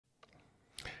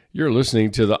You're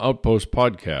listening to the Outpost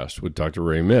podcast with Dr.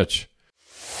 Ray Mitsch.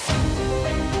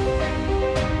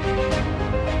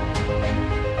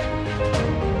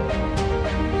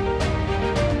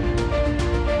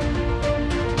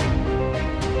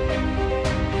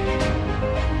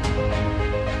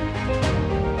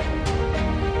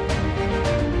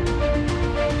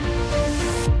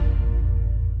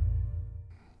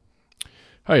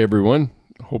 Hi, everyone.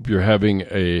 Hope you're having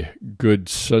a good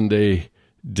Sunday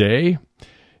day.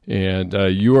 And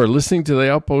you are listening to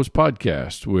the Outpost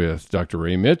podcast with Dr.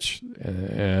 Ray Mitsch,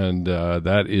 and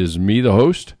that is me, the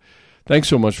host. Thanks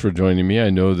so much for joining me.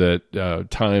 I know that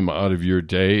time out of your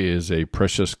day is a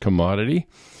precious commodity,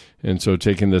 and so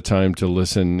taking the time to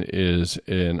listen is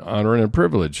an honor and a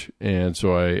privilege. And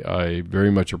so I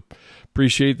very much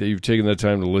appreciate that you've taken the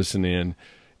time to listen in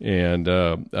and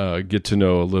get to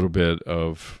know a little bit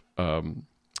of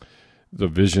the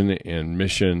vision and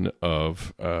mission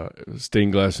of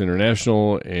Stained Glass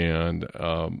International and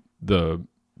the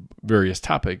various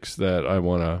topics that I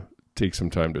want to take some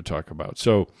time to talk about.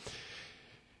 So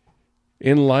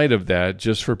in light of that,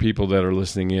 just for people that are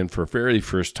listening in for very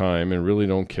first time and really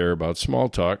don't care about small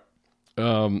talk,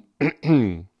 The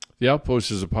Outpost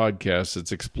is a podcast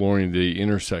that's exploring the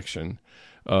intersection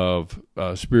of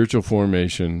spiritual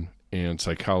formation and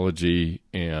psychology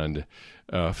and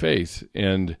faith.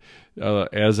 And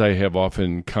as I have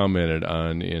often commented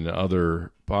on in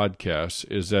other podcasts,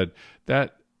 is that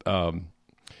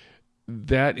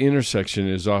intersection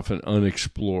is often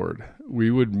unexplored.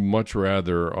 We would much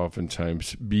rather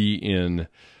oftentimes be in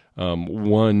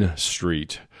one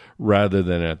street rather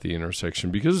than at the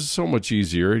intersection, because it's so much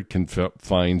easier. It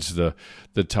confines the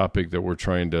topic that we're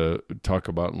trying to talk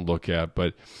about and look at.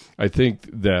 But I think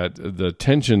that the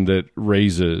tension that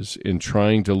raises in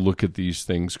trying to look at these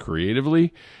things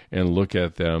creatively and look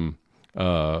at them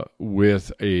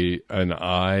with an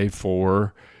eye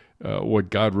for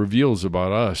what God reveals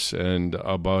about us and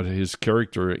about His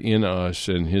character in us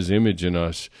and His image in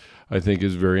us, I think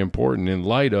is very important in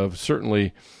light of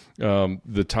certainly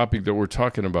the topic that we're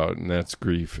talking about, and that's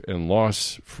grief and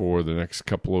loss for the next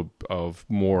couple of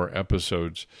more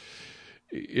episodes.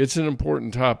 It's an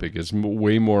important topic. It's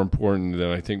way more important than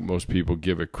I think most people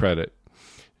give it credit.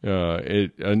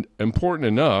 Important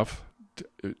enough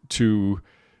to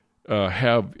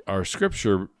have our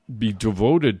scripture be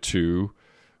devoted to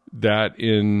that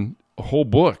in whole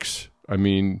books. I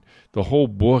mean, the whole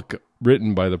book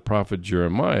written by the prophet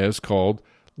Jeremiah is called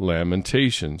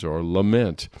Lamentations or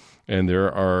Lament. And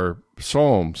there are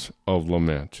psalms of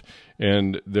lament.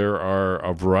 And there are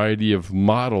a variety of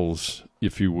models,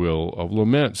 if you will, of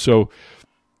lament. So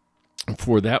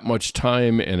for that much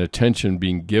time and attention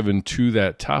being given to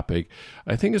that topic,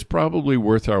 I think it's probably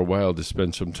worth our while to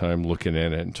spend some time looking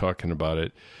at it and talking about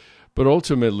it. But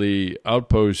ultimately,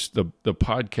 Outpost, the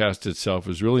podcast itself,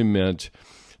 is really meant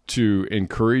to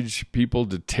encourage people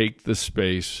to take the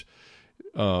space,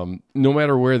 no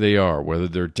matter where they are, whether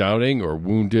they're doubting or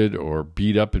wounded or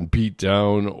beat up and beat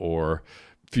down or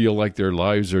feel like their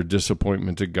lives are a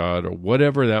disappointment to God or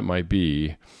whatever that might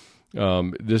be.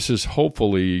 This is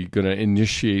hopefully going to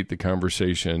initiate the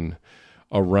conversation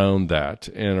around that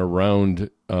and around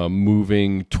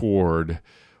moving toward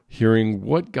hearing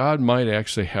what God might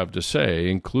actually have to say,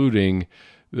 including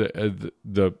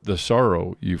the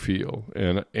sorrow you feel.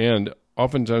 And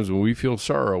oftentimes when we feel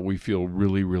sorrow, we feel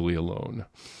really, really alone.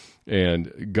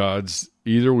 And God's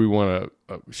either we want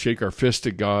to shake our fist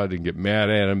at God and get mad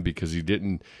at Him because He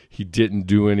didn't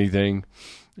do anything,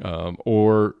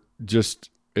 or just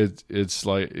it's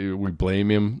like we blame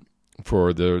Him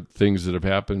for the things that have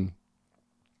happened,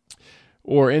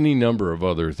 or any number of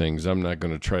other things. I'm not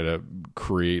going to try to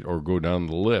create or go down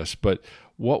the list, but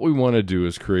what we want to do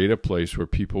is create a place where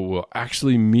people will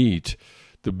actually meet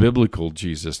the biblical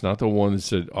Jesus, not the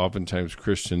ones that oftentimes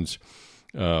Christians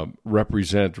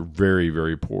represent very,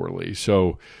 very poorly.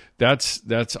 So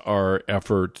that's our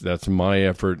effort. That's my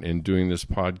effort in doing this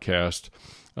podcast.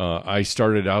 I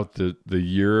started out the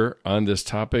year on this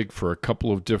topic for a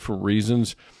couple of different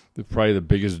reasons. Probably the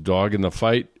biggest dog in the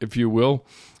fight, if you will,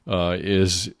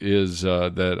 is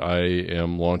that I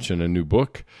am launching a new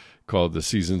book called The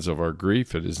Seasons of Our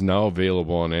Grief. It is now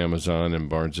available on Amazon and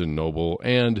Barnes & Noble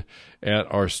and at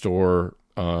our store,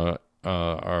 or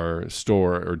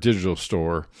digital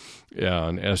store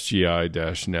on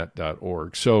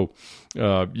sgi-net.org. So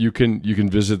you can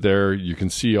visit there. You can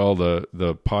see all the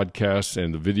podcasts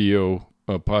and the video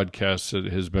podcasts that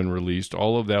has been released.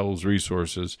 All of those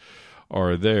resources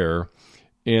are there.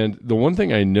 And the one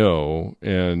thing I know,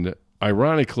 and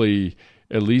ironically,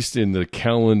 at least in the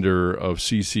calendar of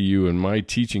CCU and my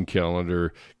teaching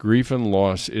calendar, grief and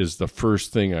loss is the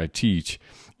first thing I teach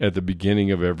at the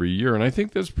beginning of every year. And I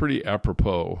think that's pretty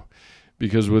apropos,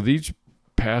 because with each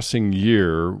passing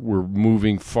year, we're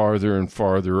moving farther and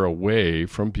farther away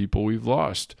from people we've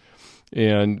lost.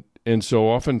 And so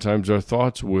oftentimes our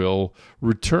thoughts will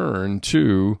return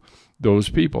to those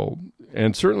people.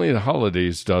 And certainly the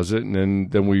holidays does it.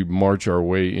 And then we march our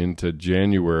way into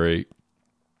January,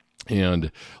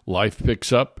 and life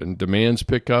picks up and demands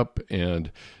pick up.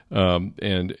 And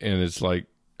it's like,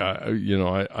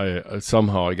 I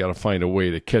somehow I got to find a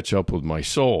way to catch up with my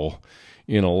soul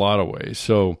in a lot of ways.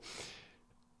 So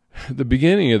the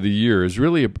beginning of the year is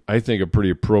really, I think, a pretty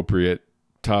appropriate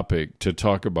topic to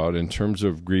talk about in terms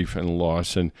of grief and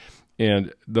loss. And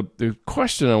the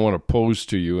question I want to pose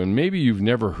to you, and maybe you've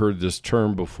never heard this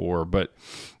term before, but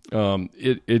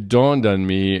it dawned on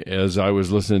me as I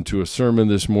was listening to a sermon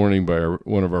this morning by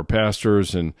one of our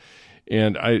pastors, and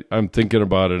I'm thinking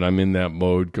about it. I'm in that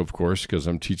mode, of course, because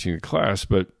I'm teaching a class,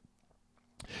 but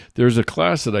there's a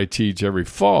class that I teach every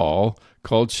fall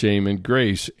called Shame and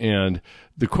Grace. And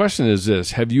the question is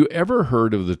this: have you ever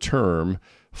heard of the term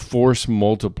force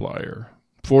multiplier?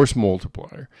 Force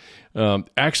multiplier.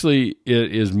 Actually,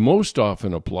 it is most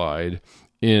often applied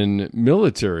in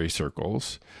military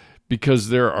circles, because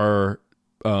there are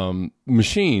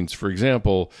machines. For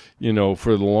example,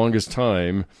 for the longest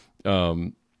time,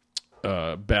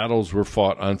 battles were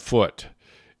fought on foot.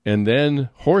 And then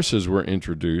horses were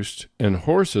introduced, and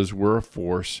horses were a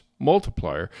force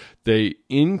multiplier. They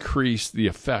increased the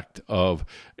effect of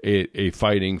a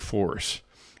fighting force.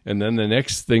 And then the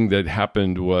next thing that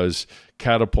happened was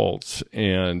catapults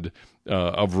and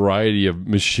a variety of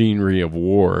machinery of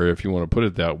war, if you want to put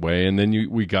it that way. And then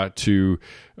we got to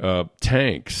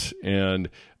tanks and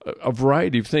a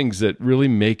variety of things that really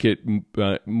make it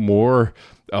more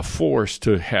a force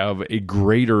to have a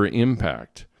greater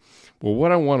impact. Well,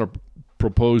 what I want to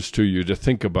propose to you to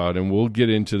think about, and we'll get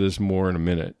into this more in a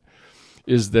minute,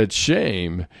 is that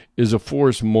shame is a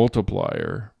force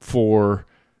multiplier for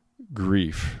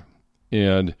grief.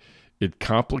 And it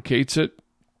complicates it.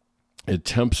 It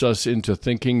tempts us into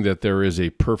thinking that there is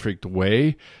a perfect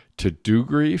way to do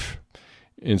grief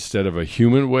instead of a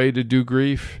human way to do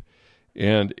grief.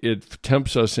 And it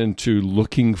tempts us into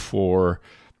looking for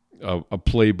a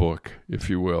playbook, if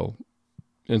you will.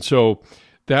 And so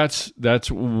that's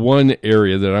one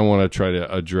area that I want to try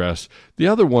to address. The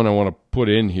other one I want to put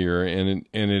in here, and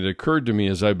it occurred to me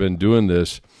as I've been doing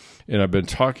this, and I've been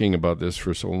talking about this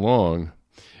for so long,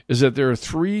 is that there are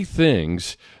three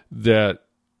things that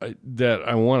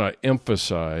I want to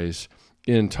emphasize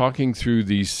in talking through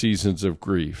these seasons of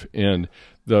grief. And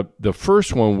the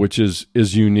first one, which is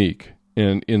unique,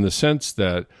 and in the sense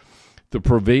that the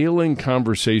prevailing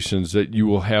conversations that you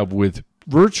will have with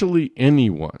virtually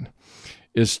anyone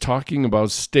is talking about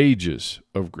stages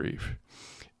of grief.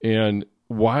 And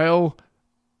while,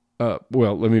 let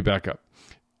me back up.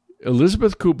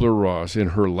 Elizabeth Kubler-Ross, in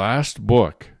her last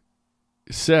book,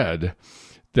 said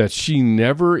that she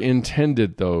never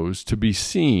intended those to be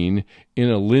seen in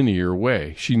a linear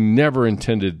way. She never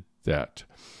intended that.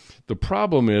 The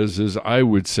problem is I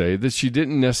would say that she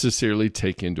didn't necessarily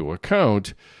take into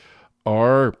account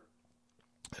our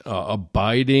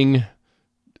abiding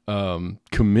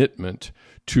commitment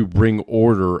to bring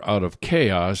order out of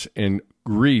chaos, and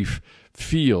grief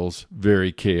feels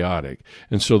very chaotic.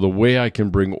 And so the way I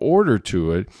can bring order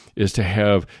to it is to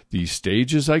have these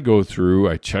stages I go through.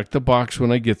 I check the box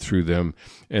when I get through them,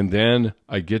 and then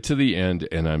I get to the end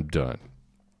and I'm done.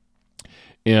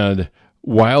 And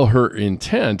while her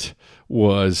intent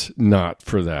was not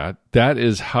for that, that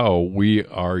is how we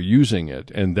are using it.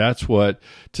 And that's what,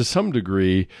 to some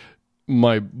degree,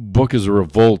 my book is a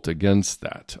revolt against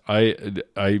that.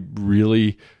 I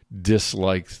really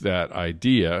disliked that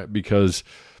idea, because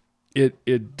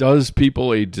it does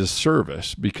people a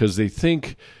disservice, because they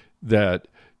think that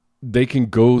they can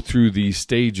go through these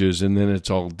stages and then it's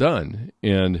all done,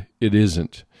 and it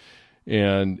isn't.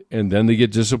 And then they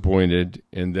get disappointed,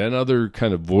 and then other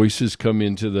kind of voices come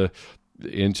into the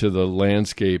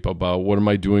landscape about what am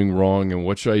I doing wrong and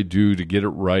what should I do to get it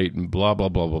right, and blah, blah,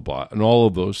 blah, blah, blah, and all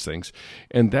of those things.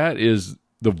 And that is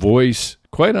the voice,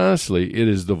 quite honestly, it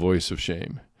is the voice of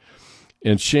shame.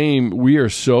 And shame, we are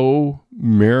so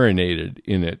marinated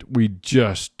in it, we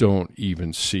just don't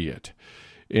even see it.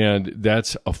 And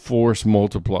that's a force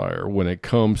multiplier when it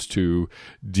comes to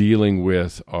dealing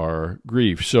with our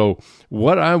grief. So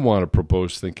what I want to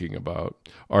propose thinking about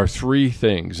are three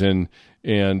things. And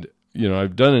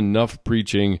I've done enough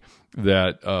preaching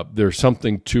that there's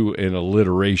something to an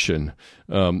alliteration.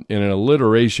 In an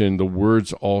alliteration, the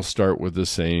words all start with the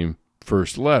same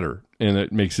first letter, and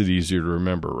it makes it easier to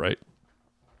remember, right?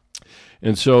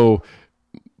 And so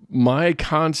my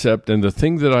concept and the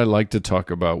thing that I like to talk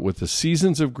about with the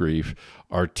seasons of grief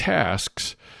are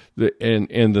tasks,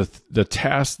 and the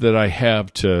tasks that I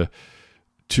have to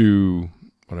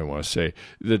what I want to say,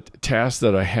 the tasks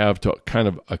that I have to kind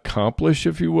of accomplish,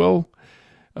 if you will.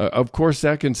 Of course,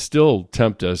 that can still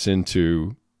tempt us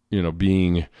into,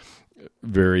 being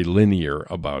very linear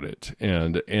about it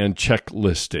and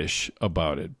checklist-ish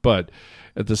about it. But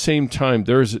at the same time,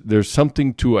 there's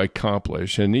something to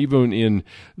accomplish. And even in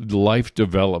life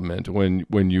development,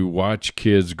 when you watch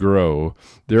kids grow,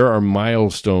 there are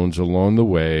milestones along the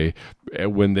way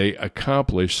when they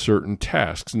accomplish certain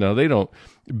tasks. Now, they don't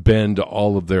bend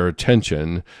all of their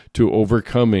attention to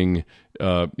overcoming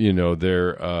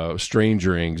their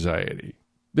stranger anxiety.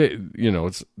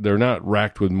 They're not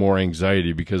racked with more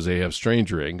anxiety because they have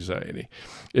stranger anxiety.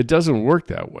 It doesn't work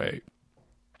that way.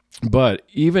 But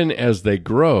even as they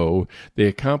grow, they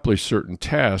accomplish certain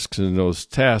tasks, and those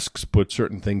tasks put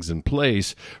certain things in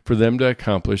place for them to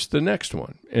accomplish the next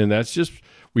one. And that's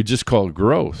we just call it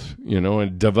growth,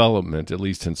 and development, at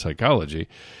least in psychology.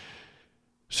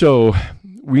 So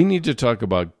we need to talk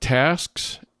about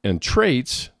tasks and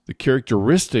traits, the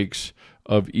characteristics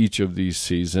of each of these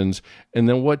seasons, and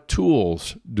then what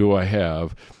tools do I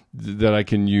have that I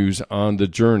can use on the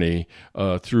journey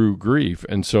through grief.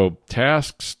 And so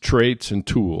tasks, traits, and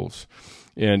tools.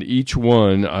 And each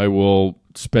one I will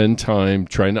spend time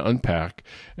trying to unpack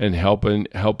and helping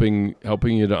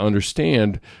you to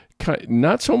understand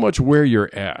not so much where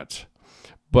you're at,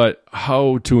 but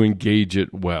how to engage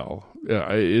it well.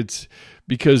 It's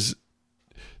because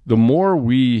the more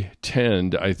we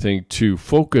tend, I think, to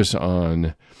focus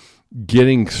on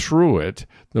getting through it,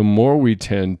 the more we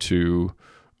tend to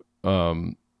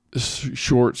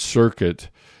short circuit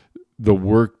the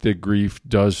work that grief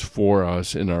does for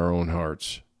us in our own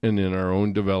hearts and in our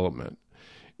own development.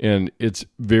 And it's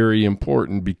very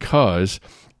important because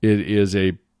it is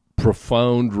a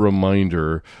profound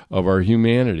reminder of our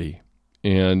humanity.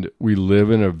 And we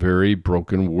live in a very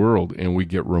broken world, and we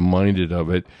get reminded of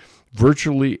it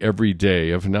virtually every day,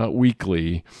 if not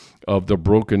weekly, of the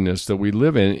brokenness that we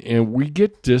live in. And we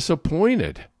get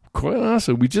disappointed. Quite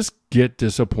honestly, we just get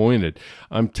disappointed.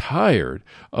 I'm tired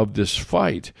of this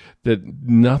fight that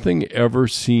nothing ever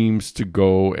seems to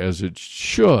go as it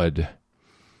should.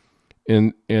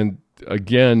 And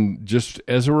again, just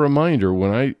as a reminder,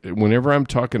 whenever I'm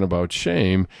talking about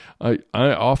shame, I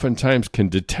oftentimes can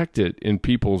detect it in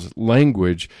people's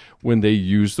language when they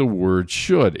use the word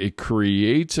should. It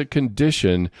creates a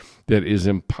condition that is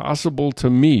impossible to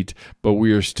meet, but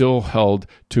we are still held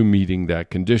to meeting that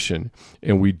condition.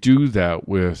 And we do that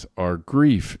with our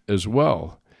grief as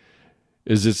well.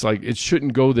 It's like, it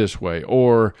shouldn't go this way.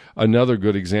 Or another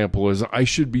good example is, I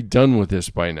should be done with this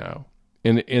by now.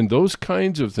 And those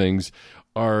kinds of things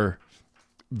are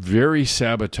very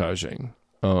sabotaging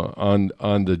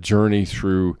on the journey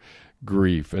through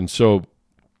grief. And so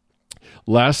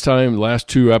last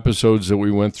two episodes that we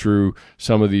went through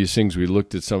some of these things, we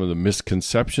looked at some of the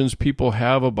misconceptions people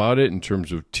have about it in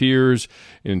terms of tears,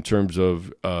 in terms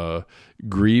of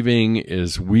grieving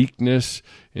is weakness,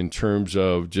 in terms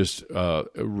of just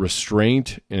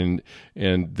restraint, and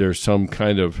there's some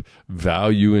kind of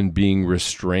value in being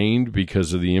restrained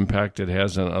because of the impact it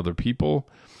has on other people,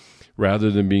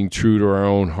 rather than being true to our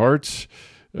own hearts.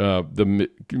 The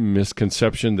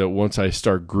misconception that once I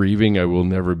start grieving, I will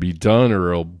never be done, or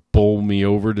it'll bowl me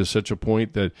over to such a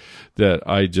point that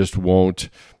I just won't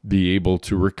be able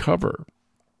to recover.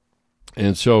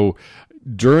 And so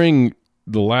during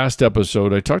the last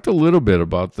episode, I talked a little bit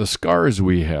about the scars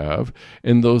we have,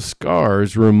 and those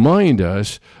scars remind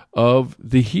us of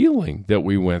the healing that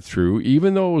we went through,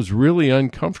 even though it was really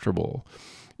uncomfortable.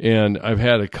 And I've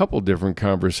had a couple different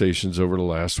conversations over the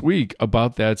last week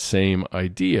about that same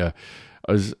idea.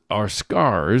 As our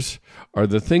scars are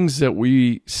the things that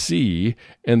we see,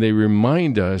 and they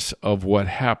remind us of what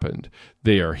happened.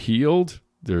 They are healed.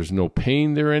 There's no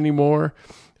pain there anymore.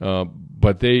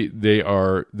 But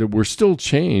we're still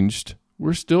changed.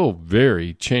 We're still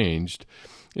very changed.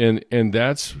 And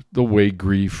that's the way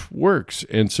grief works.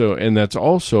 And that's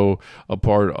also a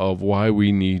part of why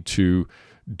we need to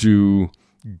do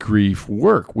grief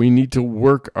work. We need to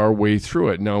work our way through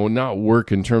it. Now, not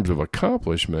work in terms of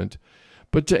accomplishment,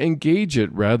 but to engage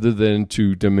it rather than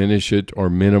to diminish it or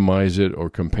minimize it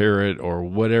or compare it or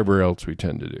whatever else we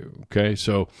tend to do. Okay,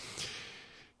 so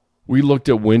we looked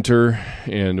at winter,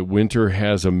 and winter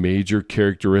has a major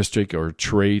characteristic or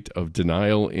trait of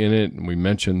denial in it. And we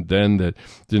mentioned then that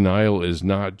denial is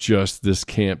not just this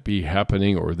can't be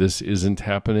happening or this isn't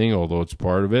happening, although it's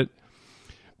part of it,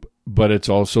 but it's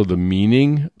also the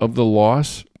meaning of the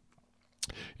loss.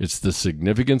 It's the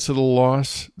significance of the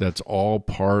loss. That's all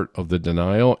part of the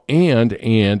denial. And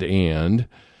the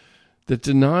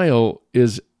denial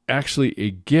is actually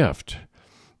a gift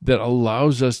that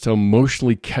allows us to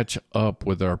emotionally catch up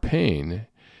with our pain.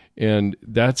 And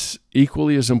that's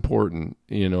equally as important,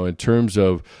 in terms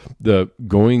of the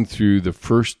going through the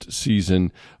first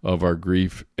season of our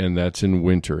grief, and that's in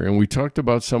winter. And we talked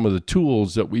about some of the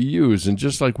tools that we use. And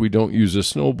just like we don't use a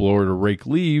snowblower to rake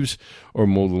leaves or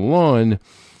mow the lawn,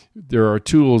 there are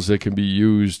tools that can be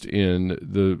used in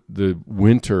the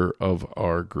winter of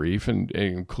our grief, and it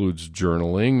includes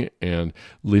journaling and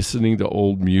listening to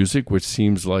old music, which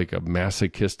seems like a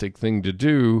masochistic thing to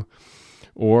do,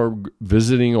 or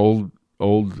visiting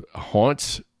old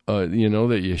haunts,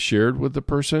 that you shared with the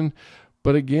person.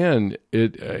 But again,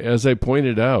 as I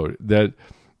pointed out, that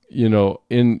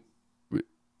in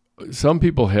some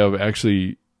people have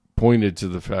actually pointed to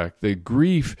the fact that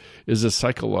grief is a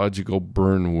psychological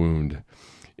burn wound.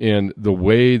 And the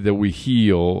way that we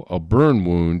heal a burn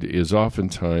wound is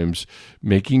oftentimes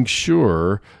making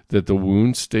sure that the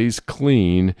wound stays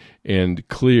clean and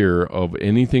clear of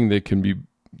anything that can be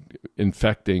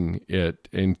infecting it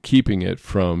and keeping it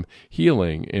from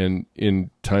healing. And in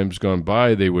times gone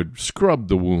by, they would scrub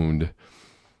the wound,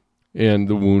 and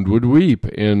the wound would weep.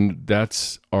 And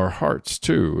that's our hearts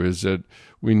too, is that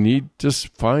we need to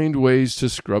find ways to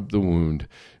scrub the wound.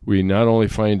 We not only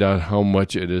find out how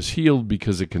much it is healed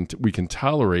because we can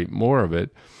tolerate more of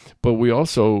it, but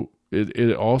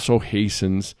it also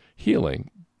hastens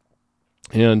healing.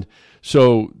 And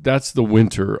so that's the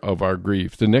winter of our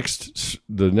grief. The next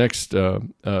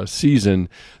season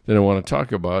that I want to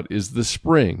talk about is the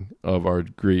spring of our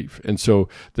grief. And so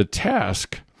the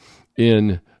task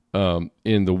in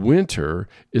the winter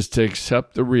is to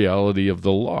accept the reality of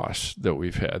the loss that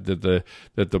we've had, that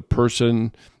the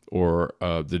person or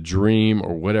the dream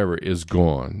or whatever is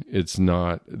gone. It's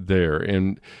not there.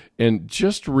 And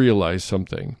just realize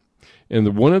something.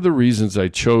 And one of the reasons I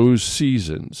chose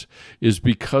seasons is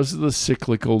because of the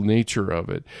cyclical nature of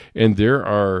it. And there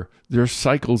are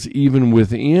cycles even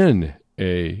within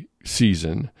a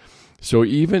season. So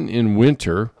even in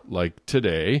winter, like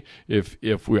today, if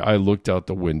I looked out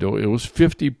the window, it was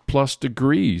 50 plus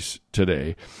degrees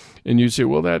today. And you say,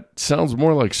 well, that sounds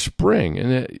more like spring.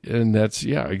 And that's,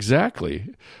 yeah,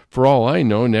 exactly. For all I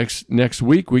know, next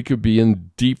week we could be in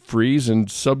deep freeze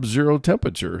and sub-zero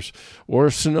temperatures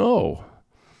or snow.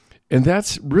 And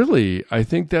that's really, I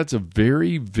think that's a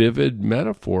very vivid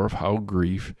metaphor of how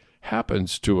grief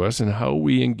happens to us and how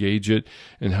we engage it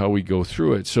and how we go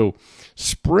through it. So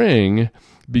spring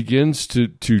begins to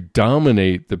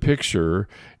dominate the picture,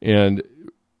 and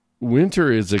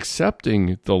winter is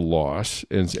accepting the loss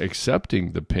and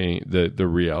accepting the pain, the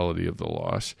reality of the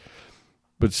loss.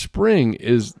 But spring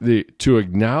is to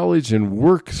acknowledge and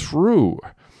work through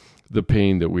the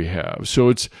pain that we have. So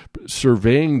it's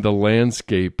surveying the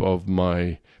landscape of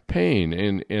my pain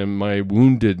and my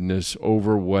woundedness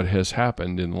over what has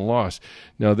happened in the loss.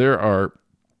 Now, there are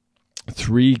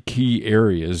three key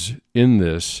areas in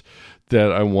this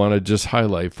that I want to just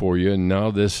highlight for you. And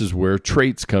now this is where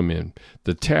traits come in.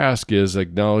 The task is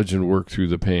acknowledge and work through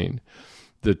the pain.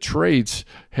 The traits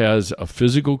has a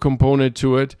physical component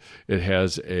to it. It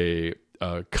has a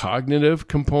cognitive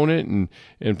component.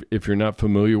 And if you're not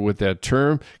familiar with that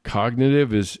term,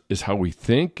 cognitive is how we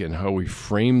think and how we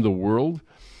frame the world.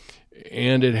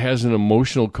 And it has an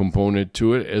emotional component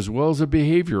to it as well as a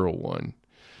behavioral one.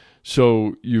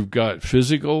 So you've got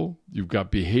physical, you've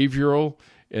got behavioral,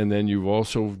 and then you've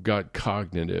also got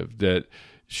cognitive that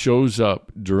shows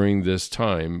up during this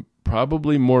time,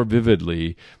 probably more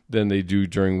vividly than they do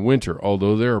during winter.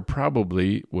 Although there are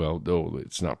probably, well, though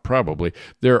it's not probably,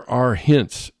 there are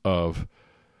hints of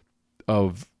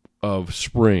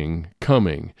spring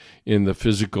coming in the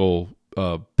physical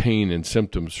pain and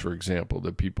symptoms, for example,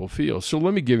 that people feel. So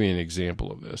let me give you an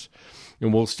example of this,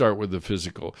 and we'll start with the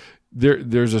physical.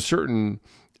 There's a certain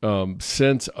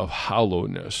sense of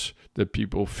hollowness that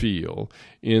people feel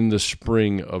in the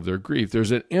spring of their grief.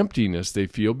 There's an emptiness they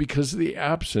feel because of the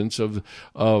absence of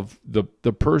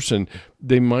the person.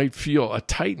 They might feel a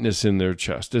tightness in their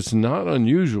chest. It's not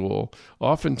unusual,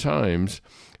 oftentimes,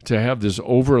 to have this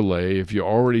overlay, if you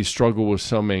already struggle with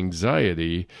some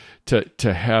anxiety,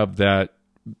 to have that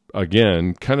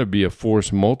again, kind of be a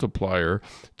force multiplier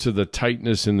to the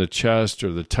tightness in the chest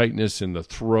or the tightness in the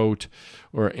throat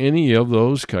or any of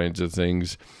those kinds of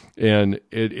things. And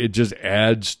it just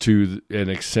adds to and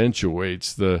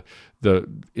accentuates the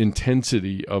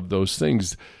intensity of those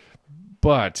things.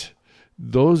 But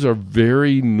those are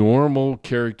very normal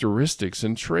characteristics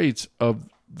and traits of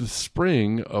the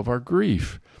spring of our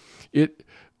grief.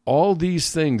 All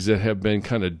these things that have been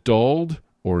kind of dulled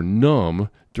or numb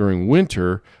during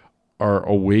winter are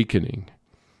awakening.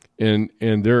 And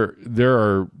there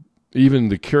are, even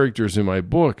the characters in my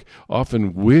book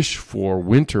often wish for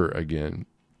winter again,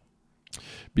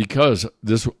 because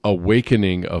this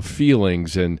awakening of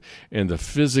feelings and the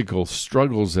physical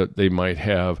struggles that they might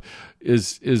have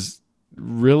is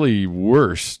really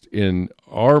worse in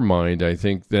our mind, I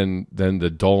think, than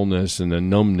the dullness and the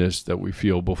numbness that we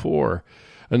feel before.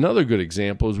 Another good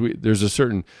example is there's a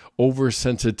certain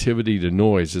oversensitivity to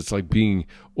noise. It's like being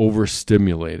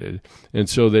overstimulated. And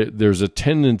so there's a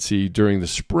tendency during the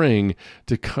spring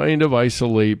to kind of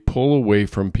isolate, pull away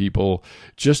from people,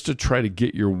 just to try to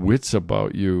get your wits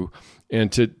about you and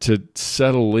to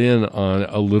settle in on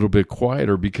a little bit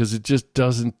quieter, because it just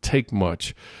doesn't take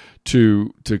much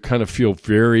to kind of feel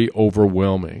very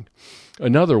overwhelming.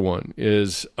 Another one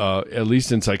is, at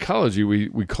least in psychology,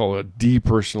 we call it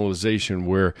depersonalization,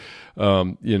 where,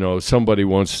 somebody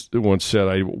once said,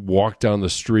 I walk down the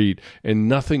street and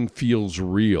nothing feels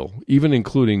real, even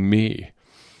including me.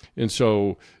 And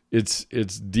so it's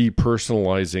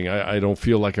depersonalizing. I don't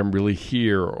feel like I'm really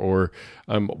here, or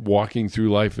I'm walking through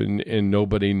life and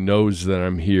nobody knows that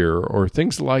I'm here, or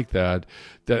things like that.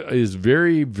 That is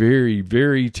very, very,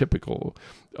 very typical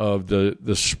of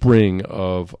the spring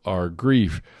of our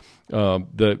grief.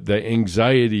 The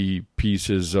anxiety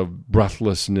pieces of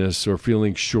breathlessness or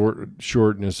feeling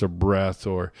shortness of breath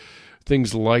or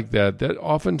things like that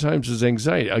oftentimes is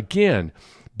anxiety. Again,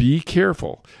 be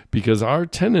careful, because our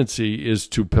tendency is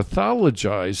to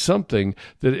pathologize something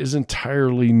that is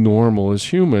entirely normal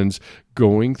as humans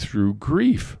going through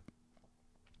grief.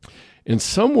 And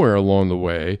somewhere along the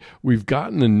way, we've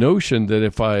gotten the notion that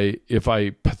if I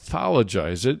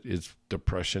pathologize it, it's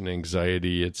depression,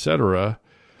 anxiety, etc.,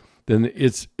 then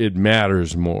it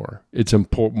matters more. It's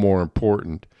more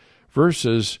important.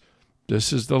 Versus,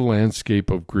 this is the landscape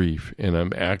of grief, and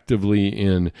I'm actively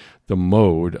in the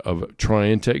mode of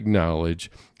trying to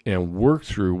acknowledge and work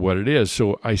through what it is.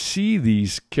 So I see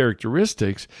these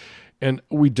characteristics, and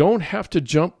we don't have to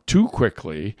jump too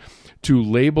quickly to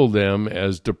label them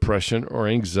as depression or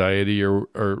anxiety or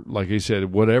like I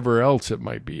said, whatever else it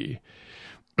might be.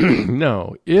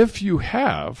 Now, if you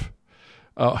have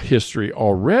a history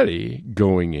already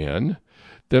going in,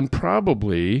 then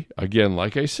probably, again,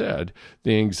 like I said,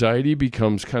 the anxiety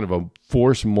becomes kind of a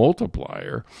force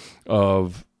multiplier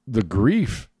of the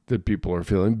grief that people are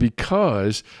feeling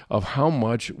because of how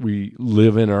much we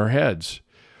live in our heads,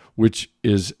 which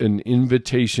is an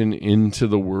invitation into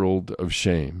the world of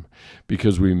shame,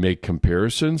 because we make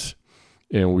comparisons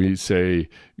and we say,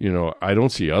 I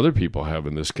don't see other people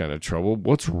having this kind of trouble.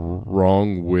 What's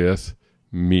wrong with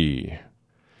me?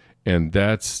 And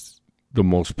that's the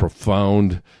most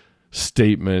profound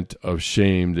statement of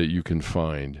shame that you can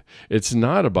find. It's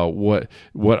not about what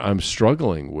I'm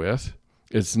struggling with.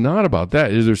 It's not about that.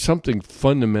 There's something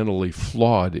fundamentally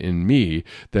flawed in me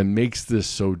that makes this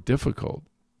so difficult.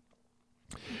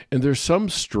 And there's some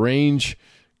strange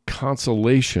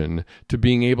consolation to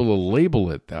being able to label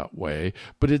it that way,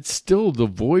 but it's still the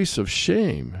voice of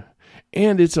shame.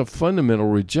 And it's a fundamental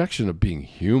rejection of being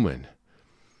human,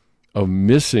 of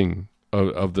missing,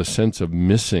 of the sense of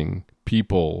missing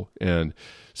people and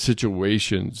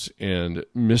situations, and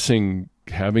missing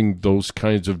having those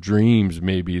kinds of dreams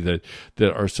maybe that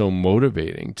are so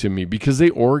motivating to me, because they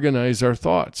organize our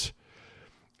thoughts.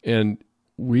 And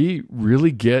we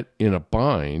really get in a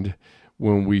bind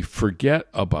when we forget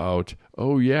about,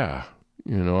 I'm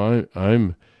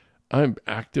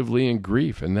actively in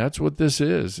grief, and that's what this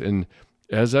is. And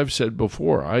as I've said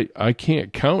before, I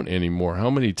can't count anymore how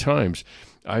many times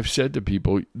I've said to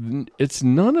people, it's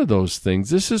none of those things.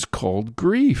 This is called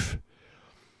grief.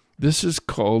 This is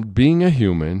called being a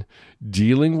human,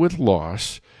 dealing with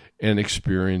loss and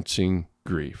experiencing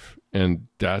grief. And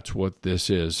that's what this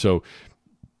is. So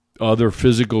other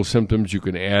physical symptoms you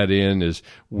can add in is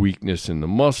weakness in the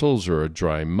muscles, or a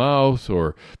dry mouth,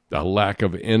 or a lack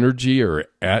of energy, or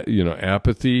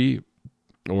apathy,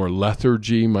 or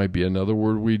lethargy might be another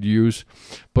word we'd use.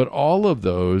 But all of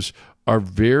those are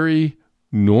very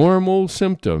normal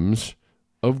symptoms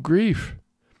of grief.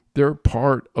 They're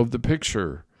part of the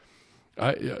picture.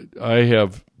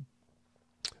 I've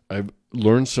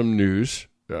learned some news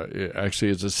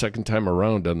Actually, it's the second time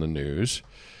around on the news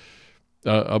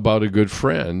about a good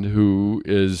friend who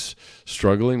is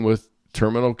struggling with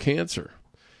terminal cancer.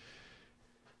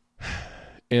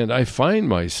 And I find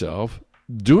myself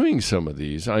doing some of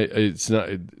these. It's not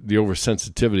the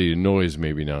oversensitivity to noise,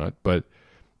 maybe not, but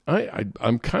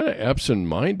I'm kind of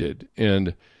absent-minded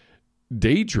and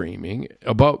daydreaming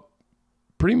about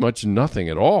pretty much nothing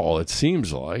at all, it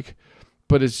seems like.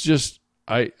 But it's just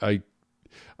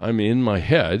I'm in my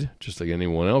head, just like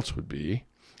anyone else would be,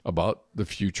 about the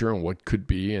future and what could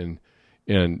be, and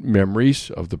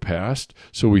memories of the past.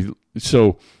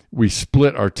 So we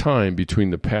split our time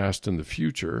between the past and the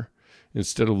future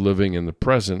instead of living in the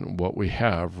present, what we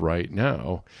have right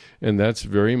now. And that's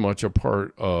very much a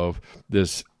part of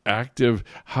this active,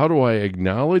 how do I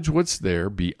acknowledge what's there,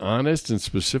 be honest and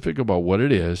specific about what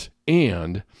it is,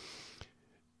 and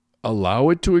allow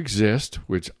it to exist,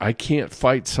 which I can't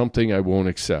fight something I won't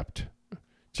accept.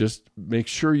 Just make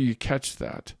sure you catch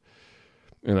that.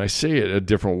 And I say it a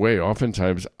different way.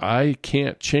 Oftentimes, I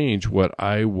can't change what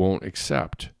I won't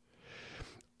accept.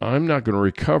 I'm not going to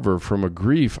recover from a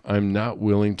grief I'm not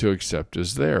willing to accept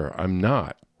as there. I'm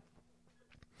not.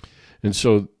 And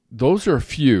so those are a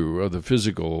few of the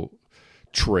physical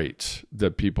traits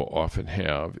that people often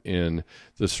have in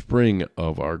the spring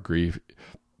of our grief.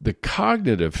 The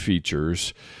cognitive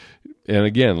features, and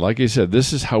again, like I said,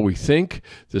 this is how we think,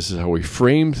 this is how we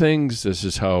frame things, this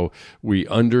is how we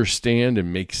understand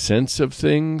and make sense of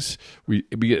things.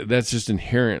 That's just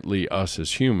inherently us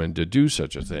as human to do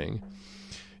such a thing.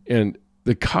 And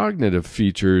the cognitive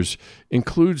features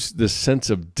includes this sense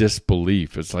of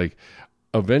disbelief. It's like,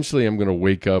 eventually I'm going to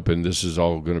wake up and this is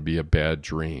all going to be a bad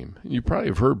dream. You probably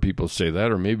have heard people say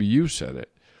that, or maybe you said it.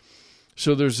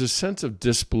 So there's this sense of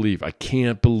disbelief. I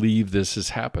can't believe this is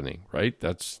happening, right?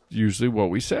 That's usually what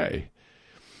we say.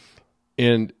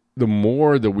 And the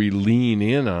more that we lean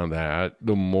in on that,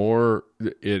 the more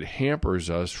it hampers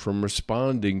us from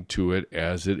responding to it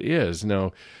as it is.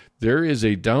 Now, there is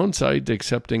a downside to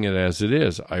accepting it as it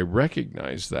is. I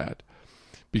recognize that.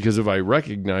 Because if I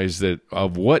recognize that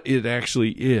of what it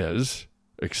actually is,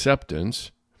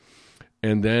 acceptance,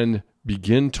 and then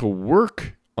begin to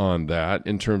work on that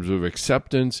in terms of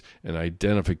acceptance and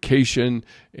identification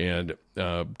and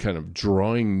kind of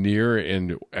drawing near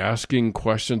and asking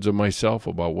questions of myself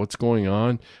about what's going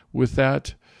on with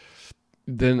that,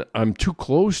 then I'm too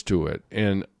close to it.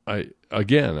 And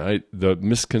the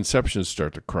misconceptions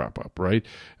start to crop up, right?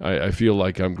 I feel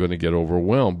like I'm going to get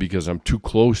overwhelmed because I'm too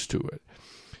close to it.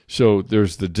 So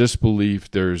there's the disbelief,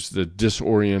 there's the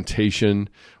disorientation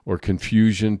or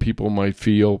confusion people might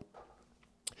feel.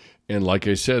 And like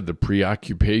I said, the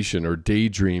preoccupation or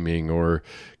daydreaming or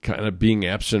kind of being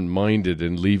absent-minded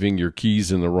and leaving your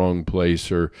keys in the wrong place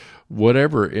or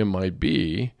whatever it might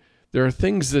be. There are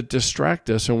things that distract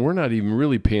us, and we're not even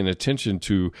really paying attention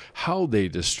to how they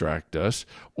distract us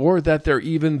or that they're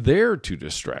even there to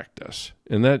distract us.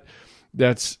 And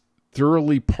that's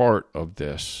thoroughly part of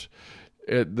this.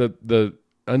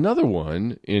 Another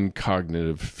one in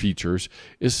cognitive features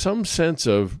is some sense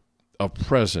of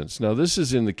presence. Now, this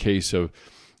is in the case of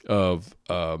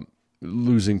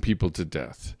losing people to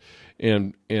death,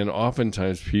 and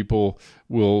oftentimes people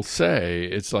will say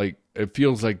it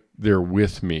feels like they're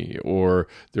with me, or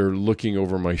they're looking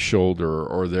over my shoulder,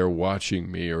 or they're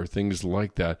watching me, or things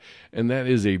like that. And that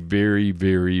is a very,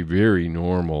 very, very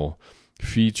normal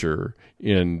feature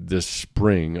in this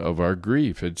spring of our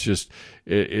grief. It's just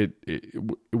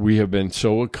we have been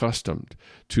so accustomed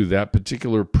to that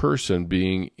particular person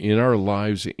being in our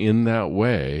lives in that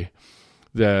way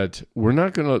that we're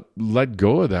not going to let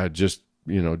go of that just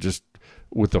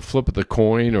with the flip of the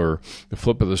coin or the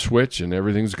flip of the switch and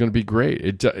everything's going to be great.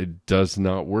 It does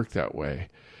not work that way.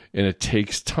 And it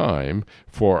takes time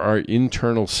for our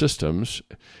internal systems,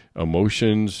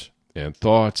 emotions and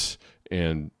thoughts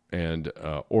and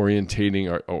orienting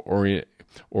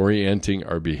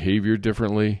our behavior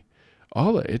differently.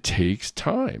 All that, it takes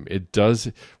time. It does.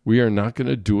 We are not going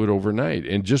to do it overnight.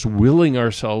 And just willing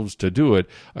ourselves to do it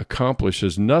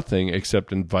accomplishes nothing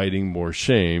except inviting more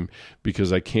shame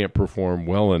because I can't perform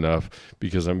well enough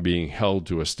because I'm being held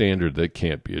to a standard that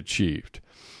can't be achieved.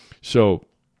 So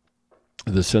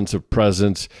the sense of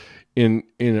presence in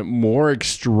more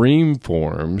extreme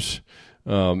forms,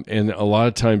 and a lot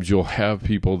of times you'll have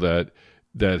people that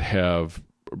have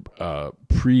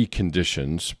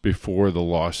preconditions before the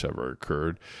loss ever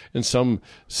occurred, in some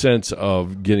sense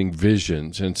of getting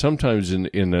visions. And sometimes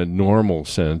in a normal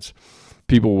sense,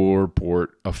 People will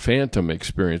report a phantom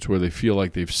experience where they feel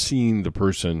like they've seen the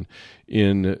person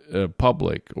in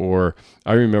public. Or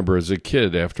I remember as a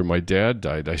kid, after my dad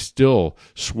died, I still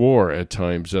swore at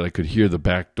times that I could hear the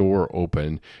back door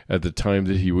open at the time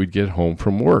that he would get home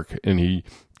from work. And he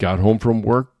got home from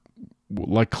work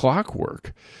like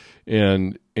clockwork.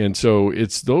 And so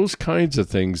it's those kinds of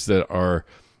things that are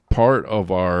part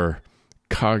of our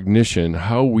cognition,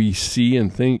 how we see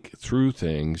and think through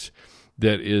things,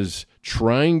 that is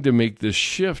trying to make this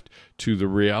shift to the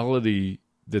reality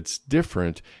that's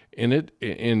different. And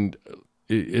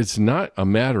it's not a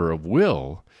matter of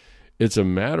will. It's a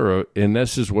matter of, and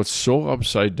this is what's so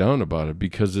upside down about it,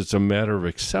 because it's a matter of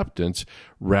acceptance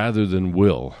rather than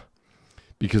will.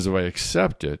 Because if I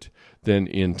accept it, then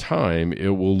in time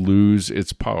it will lose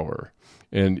its power,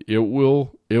 and it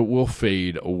will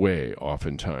fade away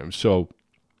oftentimes. So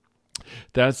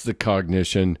that's the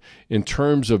cognition. In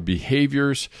terms of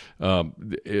behaviors,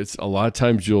 it's a lot of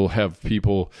times you'll have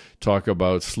people talk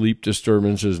about sleep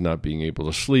disturbances, not being able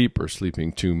to sleep or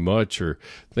sleeping too much or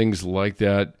things like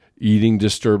that. Eating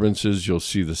disturbances, you'll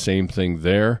see the same thing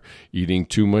there. Eating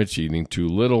too much, eating too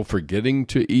little, forgetting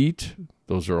to eat.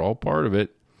 Those are all part of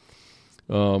it.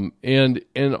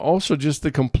 And also just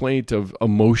the complaint of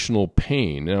emotional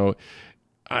pain. Now,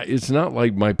 it's not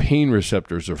like my pain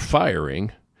receptors are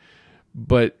firing,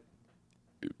 but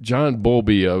John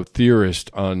Bowlby, a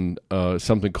theorist on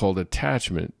something called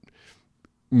attachment,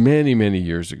 many, many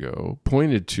years ago,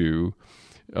 pointed to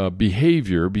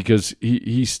behavior, because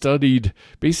he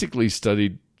basically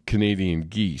studied Canadian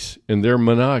geese, and they're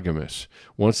monogamous.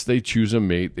 Once they choose a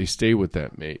mate, they stay with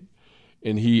that mate.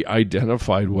 And he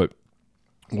identified what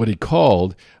he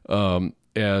called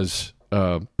as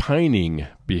pining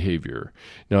behavior.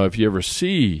 Now, if you ever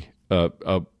see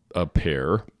a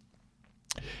pair,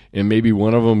 and maybe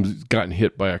one of them's gotten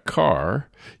hit by a car,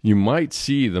 you might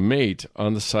see the mate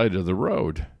on the side of the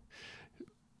road.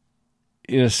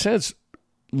 In a sense,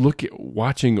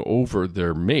 watching over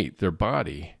their mate, their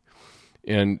body.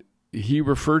 And he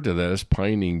referred to that as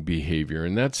pining behavior.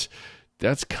 And that's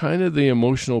kind of the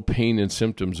emotional pain and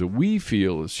symptoms that we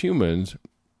feel as humans,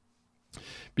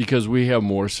 because we have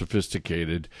more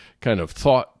sophisticated kind of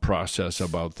thought process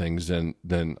about things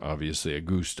than obviously a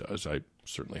goose does. I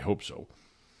certainly hope so.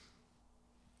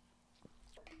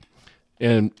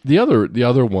 And the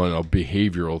other one of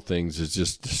behavioral things is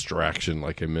just distraction,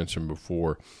 like I mentioned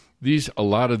before. A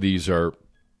lot of these are,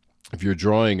 if you're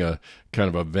drawing a kind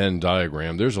of a Venn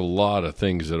diagram, there's a lot of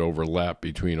things that overlap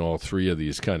between all three of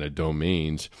these kind of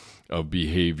domains of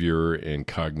behavior and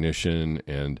cognition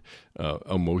and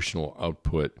emotional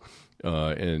output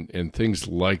and things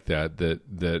like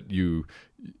that you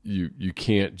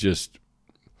can't just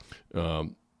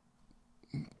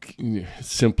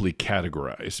simply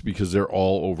categorize, because they're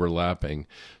all overlapping.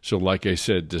 So like I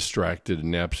said, distracted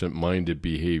and absent-minded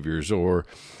behaviors, or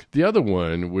the other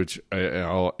one, which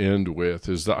I'll end with,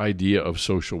 is the idea of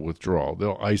social withdrawal.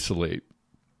 They'll isolate.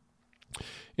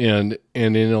 And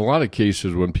in a lot of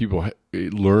cases, when people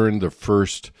learn the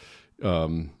first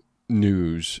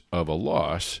news of a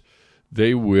loss,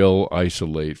 they will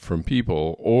isolate from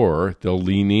people, or they'll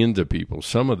lean into people.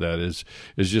 Some of that is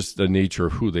just the nature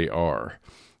of who they are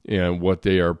and what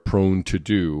they are prone to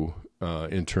do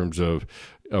in terms of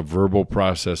verbal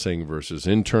processing versus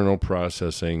internal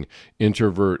processing,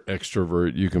 introvert,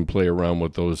 extrovert. You can play around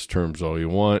with those terms all you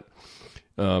want.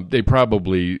 They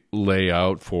probably lay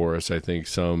out for us, I think,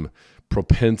 some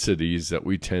propensities that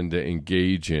we tend to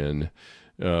engage in.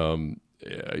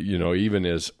 Even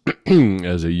as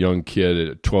as a young kid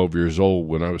at 12 years old,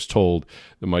 when I was told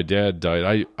that my dad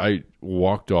died, I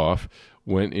walked off,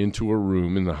 went into a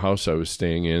room in the house I was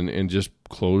staying in, and just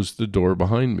closed the door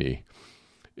behind me.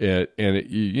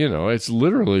 It's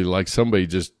literally like somebody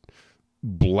just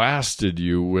blasted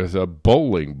you with a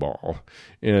bowling ball,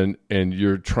 and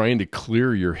you're trying to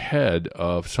clear your head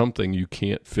of something you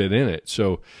can't fit in it.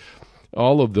 So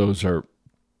all of those are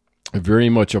very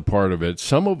much a part of it.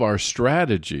 Some of our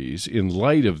strategies in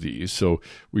light of these, so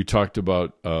we talked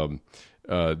about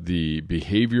the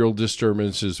behavioral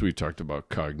disturbances, we talked about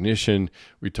cognition,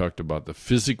 we talked about the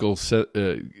physical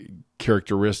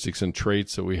characteristics and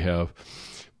traits that we have,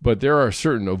 but there are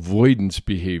certain avoidance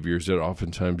behaviors that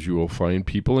oftentimes you will find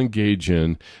people engage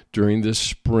in during this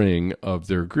spring of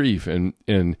their grief, and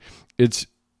it's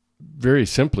very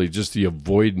simply just the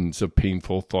avoidance of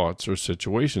painful thoughts or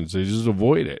situations. They just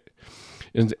avoid it.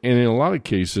 And in a lot of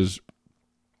cases,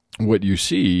 what you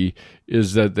see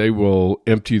is that they will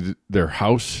empty their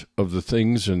house of the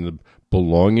things and the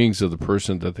belongings of the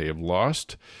person that they have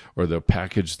lost, or they'll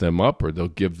package them up, or they'll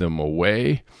give them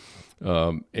away.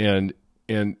 And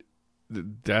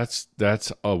that's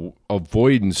a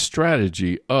avoidance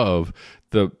strategy of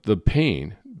the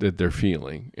pain that they're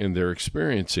feeling and they're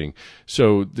experiencing.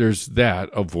 So there's that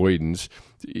avoidance.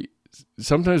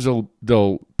 Sometimes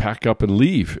they'll pack up and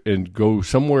leave and go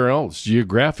somewhere else.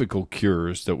 Geographical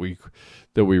cures that we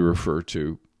refer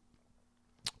to,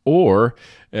 or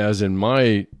as in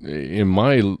my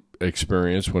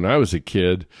experience when I was a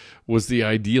kid, was the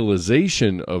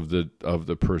idealization of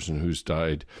the person who's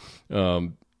died,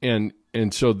 and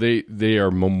so they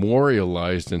are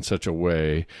memorialized in such a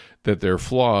way that their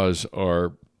flaws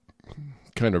are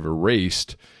kind of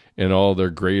erased and all their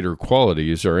greater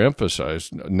qualities are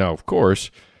emphasized. Now, of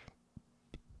course,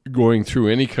 going through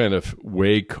any kind of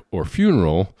wake or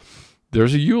funeral,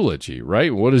 there's a eulogy,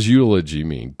 right? What does eulogy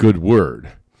mean? Good word.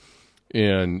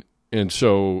 And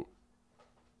so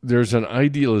there's an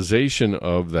idealization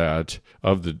of that,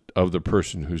 of the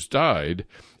person who's died,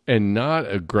 and not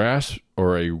a grasp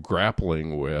or a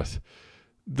grappling with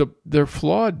their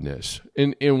flawedness.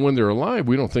 And when they're alive,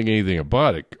 we don't think anything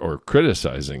about it or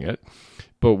criticizing it.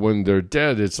 But when they're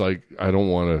dead, it's like, I don't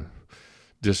want to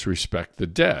disrespect the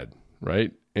dead,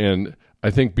 right? And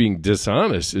I think being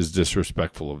dishonest is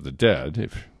disrespectful of the dead,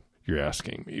 if you're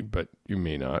asking me, but you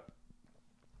may not.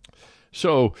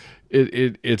 So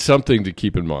it's something to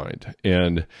keep in mind.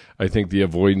 And I think the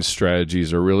avoidance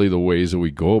strategies are really the ways that we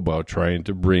go about trying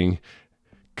to bring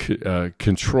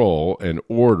control and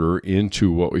order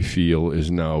into what we feel is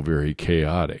now very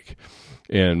chaotic.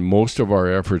 And most of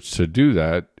our efforts to do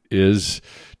that is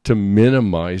to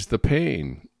minimize the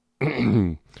pain.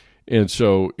 And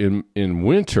so in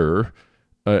winter,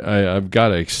 I've got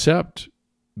to accept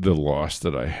the loss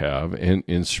that I have. And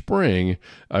in spring,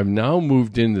 I've now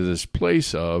moved into this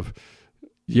place of,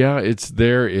 yeah, it's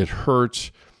there, it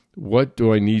hurts. What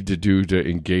do I need to do to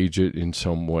engage it in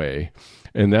some way?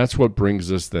 And that's what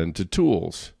brings us then to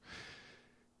tools.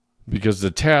 Because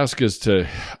the task is to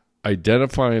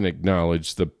identify and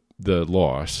acknowledge the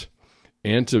loss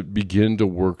and to begin to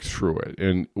work through it.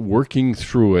 And working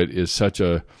through it is such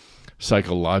a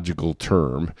psychological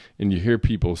term. And you hear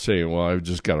people saying, well, I've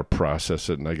just got to process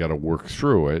it and I got to work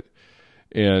through it.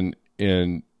 And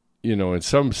you know, in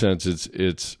some sense,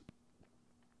 it's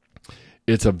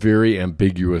a very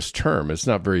ambiguous term. It's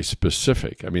not very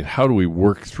specific. I mean, how do we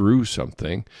work through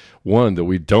something, one, that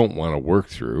we don't want to work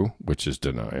through, which is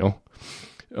denial?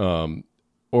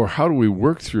 Or how do we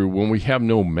work through when we have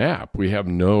no map? We have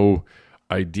no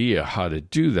idea how to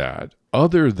do that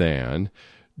other than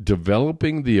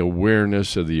developing the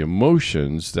awareness of the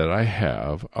emotions that I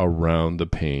have around the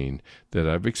pain that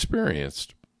I've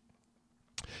experienced.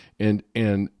 And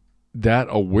that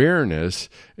awareness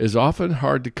is often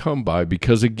hard to come by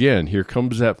because, again, here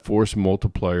comes that force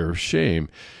multiplier of shame,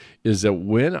 is that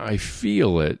when I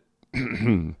feel it,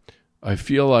 I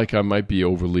feel like I might be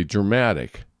overly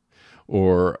dramatic,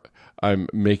 or I'm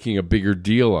making a bigger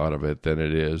deal out of it than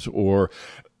it is, or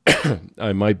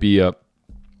I might be a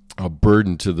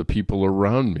burden to the people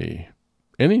around me,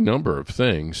 any number of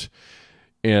things.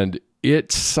 And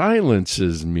it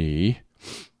silences me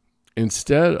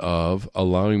instead of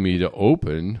allowing me to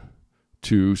open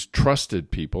to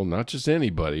trusted people, not just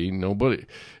anybody, nobody.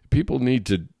 People need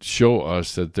to show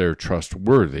us that they're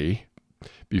trustworthy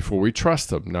before we trust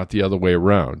them, not the other way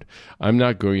around. I'm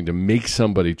not going to make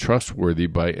somebody trustworthy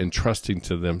by entrusting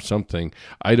to them something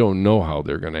I don't know how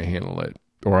they're going to handle it,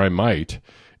 or I might,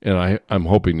 and I'm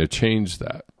hoping to change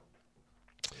that.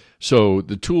 So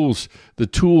the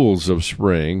tools of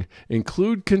spring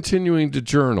include continuing to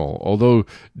journal, although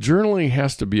journaling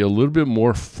has to be a little bit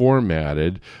more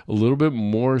formatted, a little bit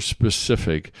more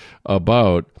specific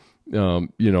about,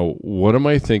 what am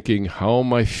I thinking, how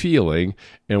am I feeling,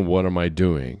 and what am I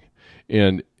doing?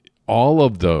 And all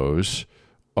of those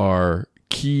are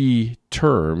key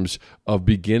terms of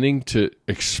beginning to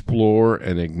explore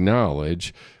and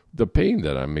acknowledge the pain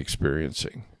that I'm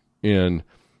experiencing and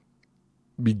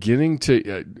beginning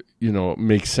to,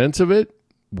 make sense of it,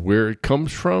 where it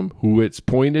comes from, who it's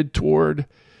pointed toward.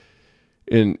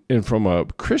 And from a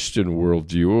Christian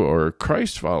worldview or a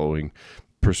Christ-following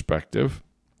perspective,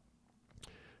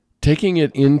 taking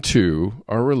it into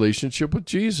our relationship with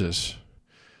Jesus.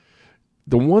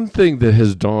 The one thing that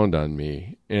has dawned on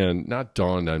me, and not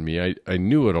dawned on me, I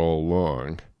knew it all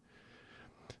along,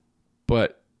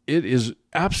 but it is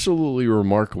absolutely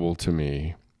remarkable to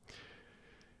me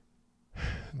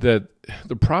that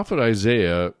the prophet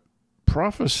Isaiah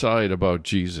prophesied about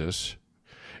Jesus,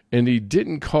 and he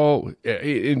didn't call,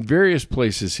 in various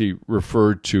places he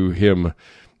referred to him,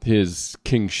 his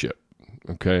kingship,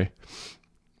 okay?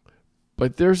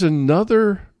 But there's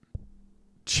another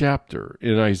chapter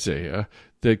in Isaiah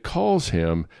that calls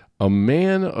him a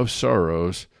man of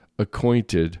sorrows,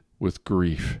 acquainted with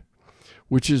grief,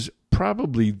 which is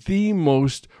probably the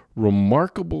most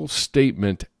remarkable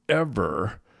statement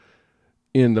ever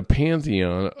in the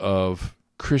pantheon of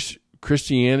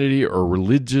Christianity or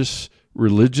religions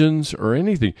or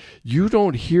anything. You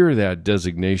don't hear that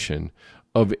designation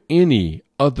of any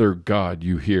other God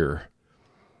you hear.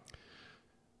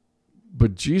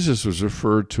 But Jesus was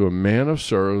referred to a man of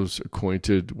sorrows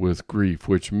acquainted with grief,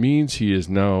 which means he is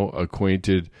now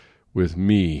acquainted with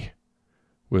me,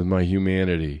 with my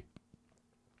humanity.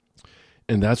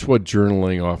 And that's what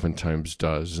journaling oftentimes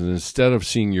does. And instead of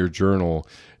seeing your journal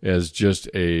as just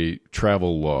a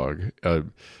travel log, a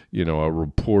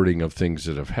reporting of things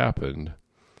that have happened,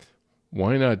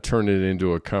 why not turn it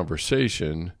into a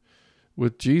conversation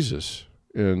with Jesus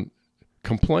and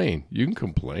complain? You can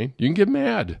complain. You can get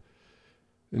mad.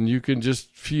 And you can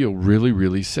just feel really,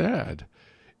 really sad.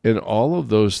 And all of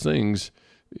those things,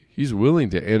 he's willing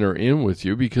to enter in with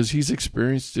you because he's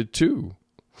experienced it too.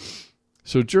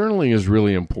 So journaling is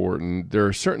really important. There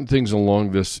are certain things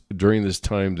during this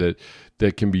time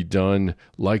that can be done,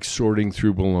 like sorting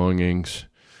through belongings,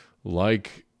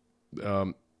 like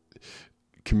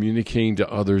communicating to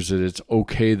others that it's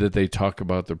okay that they talk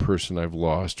about the person I've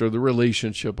lost or the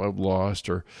relationship I've lost,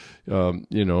 or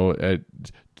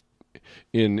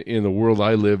in the world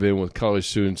I live in with college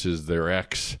students is their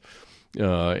ex,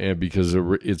 and because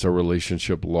it's a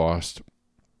relationship lost.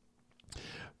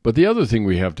 But the other thing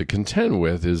we have to contend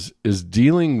with is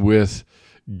dealing with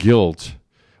guilt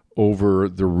over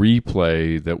the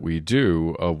replay that we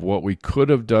do of what we could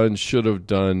have done, should have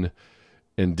done,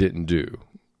 and didn't do.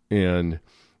 And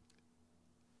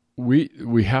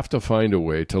we have to find a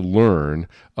way to learn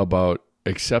about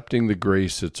accepting the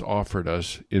grace that's offered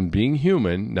us in being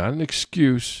human, not an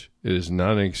excuse. It is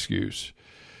not an excuse.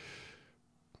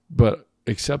 But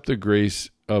accept the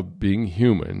grace of being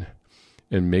human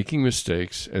and making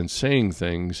mistakes and saying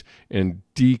things and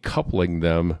decoupling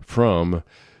them from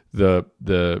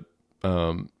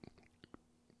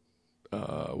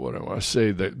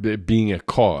being a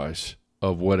cause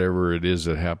of whatever it is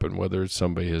that happened, whether it's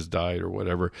somebody has died or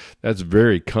whatever. That's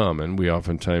very common. We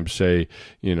oftentimes say,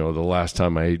 the last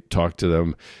time I talked to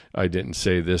them, I didn't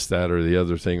say this, that, or the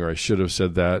other thing, or I should have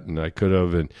said that, and I could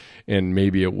have, and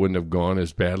maybe it wouldn't have gone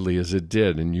as badly as it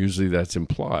did, and usually that's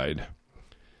implied.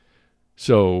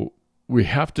 So we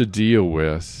have to deal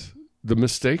with the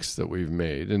mistakes that we've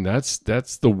made, and that's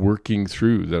the working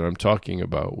through that I'm talking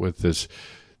about with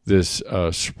this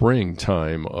spring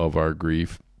time of our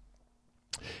grief.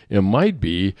 It might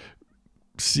be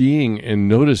seeing and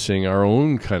noticing our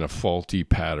own kind of faulty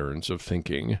patterns of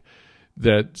thinking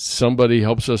that somebody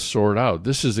helps us sort out.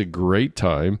 This is a great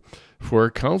time for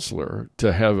a counselor,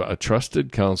 to have a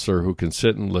trusted counselor who can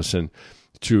sit and listen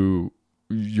to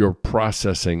your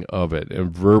processing of it.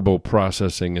 And verbal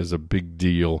processing is a big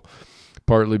deal,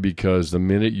 partly because the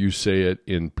minute you say it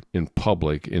in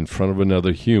public, in front of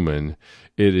another human,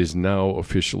 it is now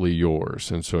officially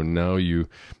yours. And so now you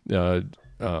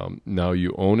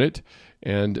own it,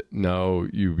 and now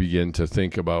you begin to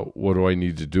think about, what do I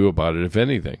need to do about it, if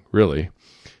anything, really.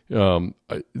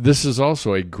 This is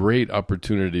also a great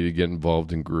opportunity to get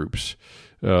involved in groups.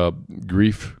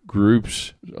 Grief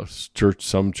groups,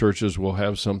 some churches will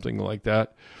have something like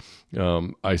that.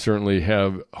 I certainly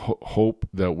have hope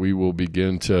that we will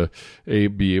begin to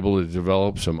be able to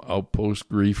develop some Outpost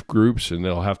grief groups, and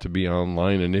they'll have to be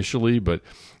online initially, but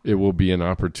it will be an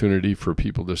opportunity for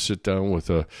people to sit down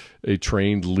with a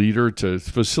trained leader to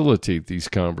facilitate these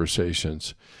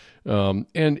conversations.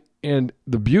 And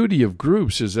the beauty of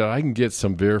groups is that I can get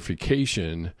some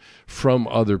verification from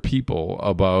other people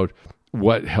about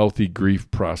what healthy grief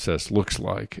process looks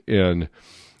like, and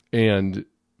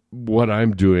what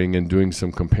I'm doing, and doing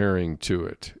some comparing to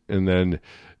it. And then,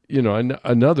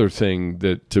 another thing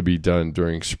that to be done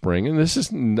during spring, and this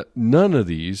is none of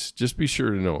these, just be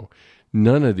sure to know,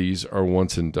 none of these are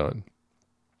once and done.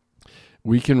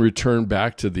 We can return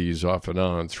back to these off and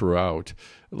on throughout,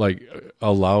 like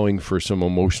allowing for some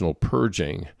emotional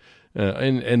purging.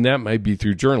 And that might be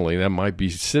through journaling. That might be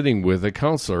sitting with a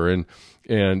counselor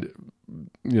and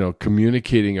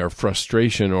communicating our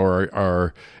frustration or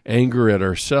our anger at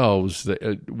ourselves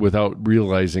without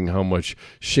realizing how much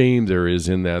shame there is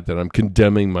in that I'm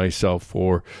condemning myself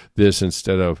for this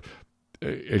instead of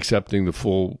accepting the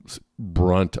full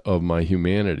brunt of my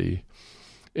humanity.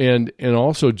 And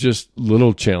also just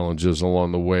little challenges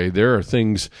along the way. There are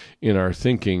things in our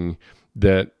thinking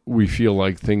that we feel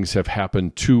like things have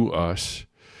happened to us.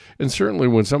 And certainly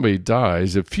when somebody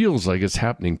dies, it feels like it's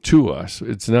happening to us.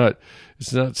 It's not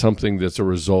something that's a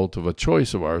result of a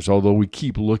choice of ours, although we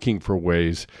keep looking for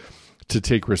ways to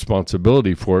take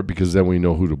responsibility for it, because then we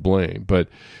know who to blame. But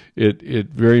it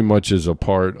very much is a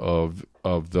part of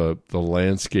the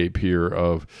landscape here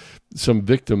of some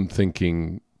victim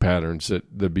thinking patterns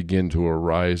that begin to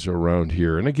arise around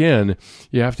here. And again,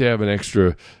 you have to have an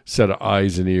extra set of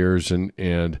eyes and ears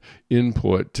and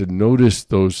input to notice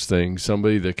those things,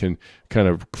 somebody that can kind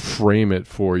of frame it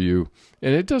for you.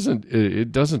 And it doesn't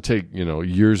take,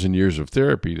 years and years of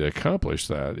therapy to accomplish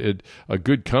that. A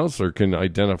good counselor can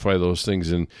identify those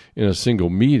things in a single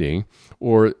meeting,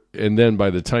 and then by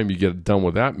the time you get done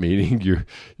with that meeting, you're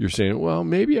saying, well,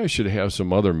 maybe I should have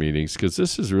some other meetings, because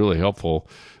this is really helpful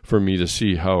for me to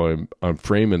see how I'm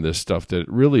framing this stuff that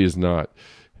really is not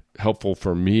helpful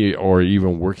for me, or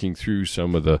even working through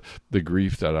some of the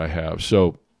grief that I have.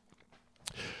 So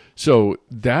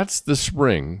that's the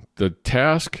spring. The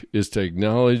task is to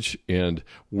acknowledge and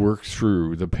work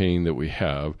through the pain that we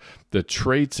have. The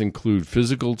traits include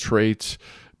physical traits,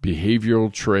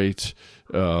 behavioral traits,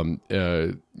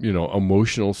 certainly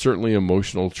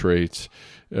emotional traits,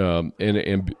 and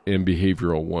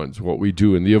behavioral ones, what we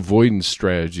do, and the avoidance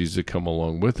strategies that come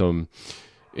along with them.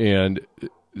 And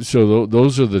so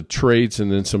those are the traits,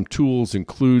 and then some tools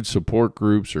include support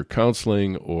groups or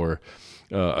counseling, or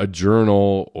a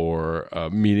journal, or a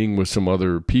meeting with some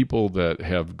other people that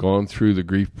have gone through the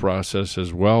grief process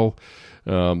as well.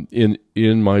 In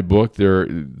my book,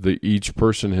 each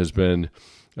person has been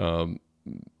found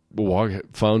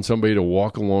somebody to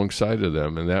walk alongside of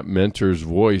them, and that mentor's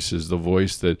voice is the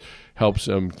voice that helps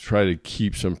them try to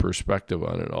keep some perspective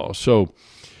on it all. So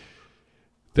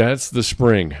that's the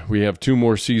spring. We have 2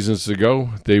 more seasons to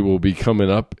go. They will be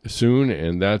coming up soon,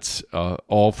 and that's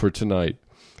all for tonight.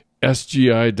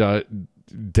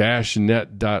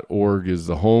 SGI-net.org is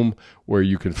the home where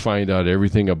you can find out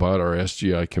everything about our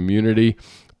SGI community.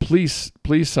 Please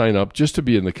sign up just to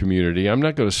be in the community. I'm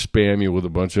not going to spam you with a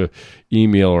bunch of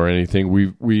email or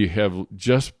anything. We have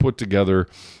just put together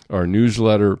our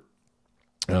newsletter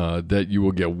that you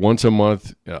will get once a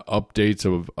month, updates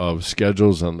of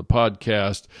schedules on the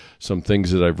podcast, some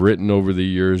things that I've written over the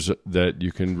years that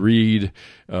you can read,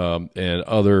 and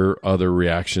other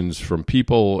reactions from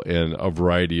people, and a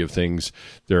variety of things.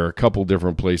 There are a couple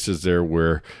different places there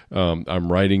where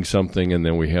I'm writing something, and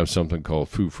then we have something called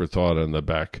Food for Thought on the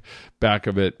back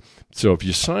of it. So if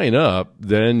you sign up,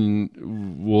 then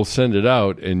we'll send it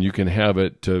out, and you can have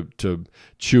it to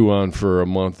chew on for a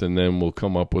month, and then we'll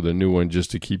come up with a new one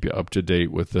just to keep you up to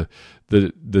date with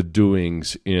the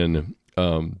doings in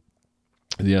the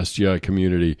SGI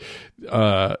community.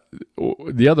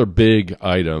 The other big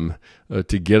item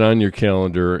to get on your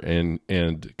calendar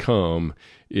and come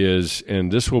is,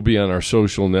 and this will be on our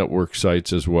social network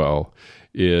sites as well,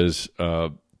 is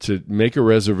to make a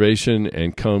reservation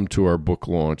and come to our book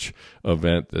launch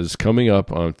event that is coming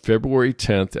up on February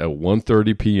 10th at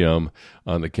 1:30 p.m.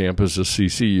 on the campus of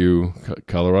CCU,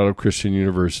 Colorado Christian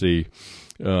University.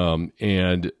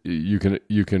 And you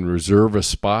can reserve a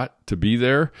spot to be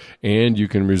there, and you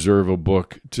can reserve a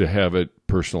book to have it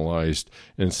personalized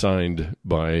and signed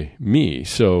by me.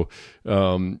 So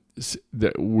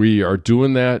that we are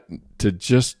doing that to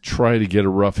just try to get a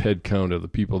rough head count of the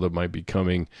people that might be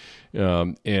coming.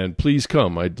 And please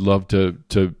come. I'd love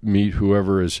to meet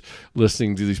whoever is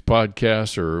listening to these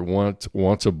podcasts or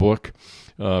wants a book.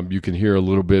 You can hear a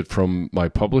little bit from my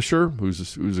publisher,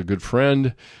 who's a good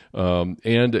friend,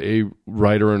 and a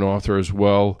writer and author as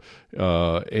well.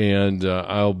 And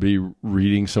I'll be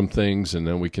reading some things, and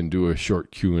then we can do a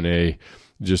short Q&A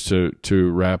just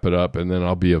to wrap it up, and then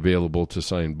I'll be available to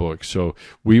sign books. So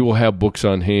we will have books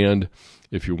on hand.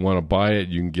 If you want to buy it,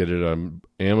 you can get it on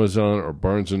Amazon or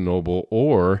Barnes & Noble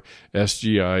or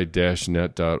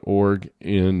sgi-net.org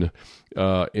in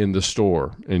the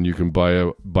store, and you can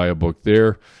buy a book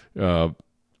there.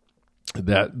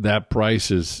 That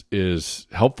price is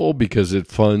helpful because it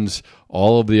funds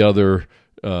all of the other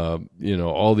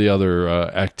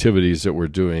activities that we're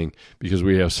doing, because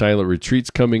we have silent retreats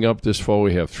coming up this fall.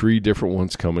 We have 3 different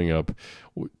ones coming up.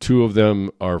 2 of them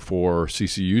are for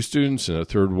CCU students, and a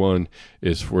third one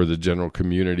is for the general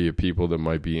community of people that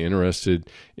might be interested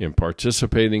in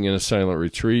participating in a silent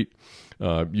retreat.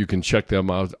 You can check them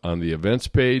out on the events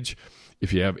page.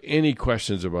 If you have any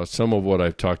questions about some of what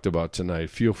I've talked about tonight,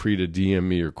 feel free to DM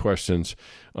me your questions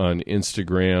on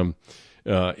Instagram,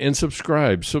 and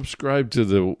subscribe to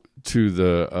the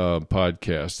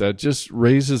podcast. That just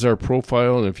raises our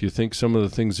profile, and if you think some of the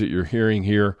things that you're hearing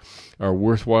here are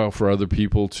worthwhile for other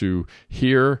people to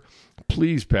hear,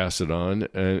 please pass it on,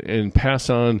 and pass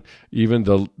on even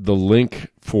the link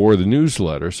for the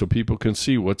newsletter so people can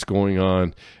see what's going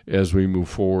on as we move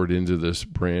forward into this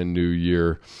brand new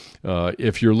year.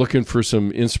 If you're looking for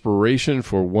some inspiration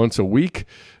for once a week,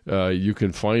 you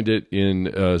can find it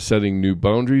in Setting New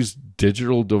Boundaries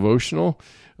Digital Devotional.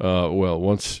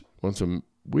 Once a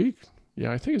week.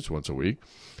 Yeah, I think it's once a week.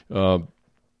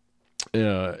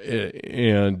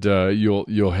 And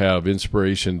you'll have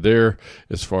inspiration there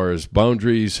as far as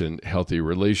boundaries and healthy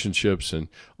relationships and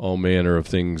all manner of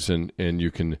things, and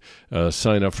you can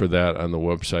sign up for that on the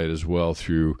website as well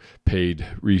through paid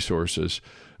resources.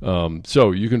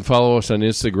 So you can follow us on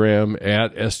Instagram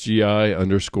at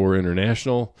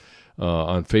SGI_international,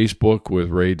 on Facebook with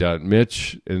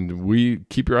Ray.Mitch, and we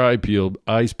keep your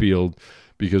eyes peeled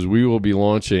because we will be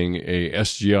launching a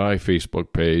SGI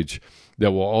Facebook page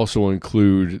that will also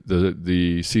include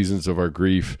the Seasons of Our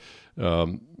Grief.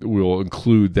 We'll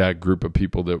include that group of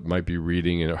people that might be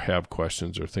reading and have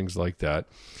questions or things like that.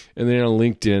 And then on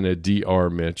LinkedIn at Dr.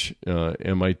 Mitsch,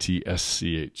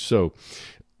 Mitsch. So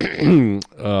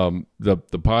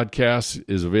the podcast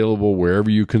is available wherever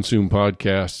you consume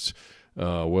podcasts,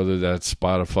 whether that's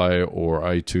Spotify or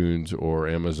iTunes or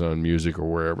Amazon Music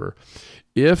or wherever.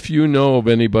 If you know of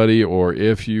anybody, or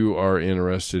if you are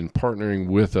interested in partnering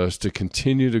with us to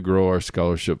continue to grow our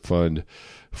scholarship fund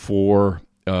for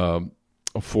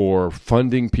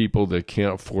funding people that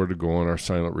can't afford to go on our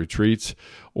silent retreats,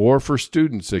 or for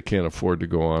students that can't afford to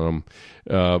go on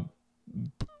them,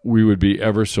 we would be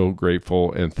ever so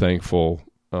grateful and thankful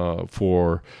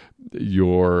for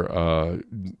your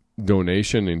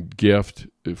donation and gift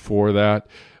for that.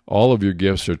 All of your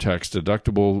gifts are tax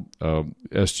deductible.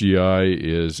 SGI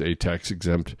is a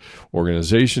tax-exempt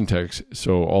organization,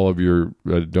 so all of your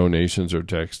donations are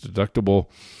tax deductible.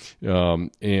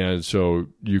 And so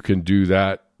you can do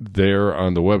that there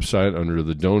on the website under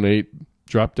the donate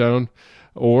drop-down.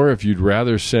 Or if you'd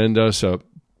rather send us a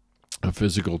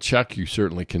physical check, you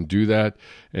certainly can do that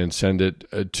and send it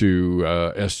to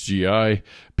SGI,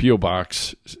 P.O.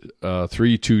 Box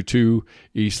 322,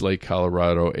 East Lake,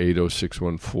 Colorado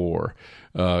 80614.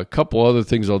 A couple other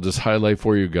things I'll just highlight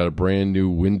for you. We've got a brand new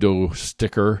window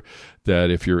sticker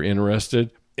that if you're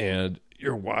interested and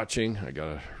you're watching, I got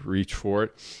to reach for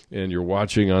it, and you're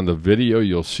watching on the video,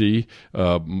 you'll see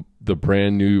the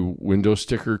brand new window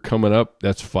sticker coming up.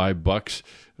 That's $5.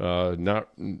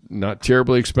 Not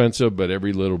terribly expensive, but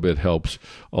every little bit helps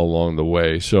along the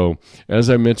way. So as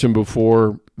I mentioned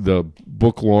before, the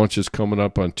book launch is coming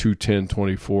up on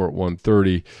 2/10/24 at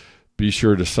 1:30. Be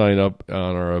sure to sign up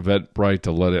on our Eventbrite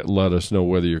to let us know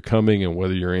whether you're coming and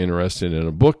whether you're interested in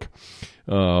a book.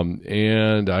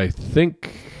 And I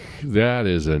think that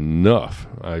is enough.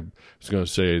 I was going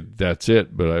to say that's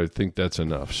it, but I think that's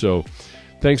enough. So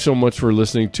thanks so much for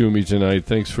listening to me tonight.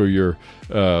 Thanks for your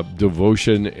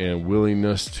devotion and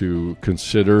willingness to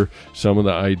consider some of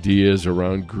the ideas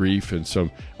around grief and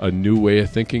a new way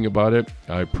of thinking about it.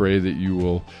 I pray that you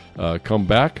will come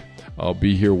back. I'll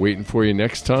be here waiting for you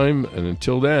next time. And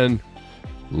until then,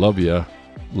 love ya.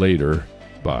 Later.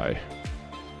 Bye.